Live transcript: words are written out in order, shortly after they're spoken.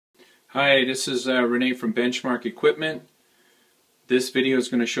Hi, this is Renee from Benchmark Equipment. This video is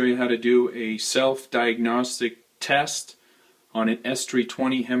going to show you how to do a self-diagnostic test on an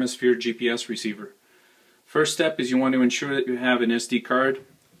S320 Hemisphere GPS receiver. First step is you want to ensure that you have an SD card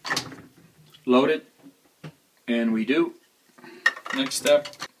loaded, and we do. Next step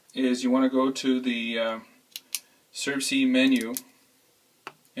is you want to go to the SurvCE menu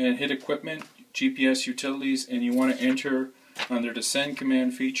and hit Equipment, GPS Utilities, and you want to enter under the Send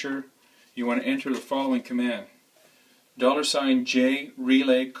Command feature. You want to enter the following command: $J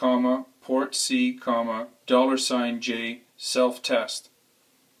relay, port C, $J self-test.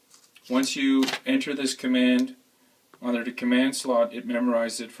 Once you enter this command under the command slot, it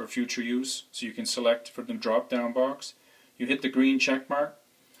memorizes it for future use, so you can select from the drop-down box. You hit the green check mark,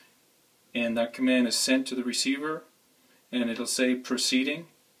 and that command is sent to the receiver, and it'll say proceeding.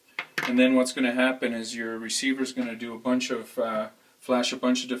 And then what's going to happen is your receiver is going to do a bunch of flash a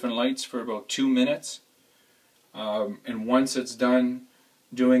bunch of different lights for about 2 minutes, and once it's done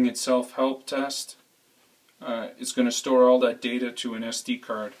doing its self-help test, it's going to store all that data to an SD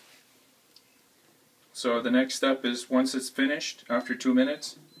card. So the next step is, once it's finished after 2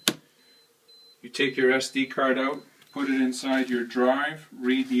 minutes, you take your SD card out, put it inside your drive,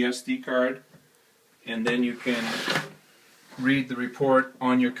 read the SD card, and then you can read the report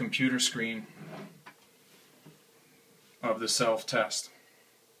on your computer screen of the self-test,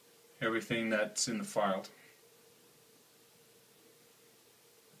 everything that's in the file.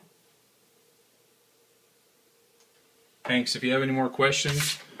 Thanks. If you have any more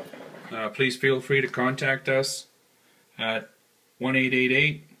questions, please feel free to contact us at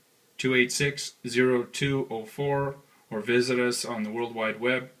 1-888-286-0204 or visit us on the World Wide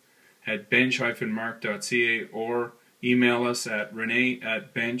Web at bench-mark.ca or email us at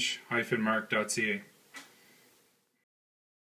renee@bench-mark.ca.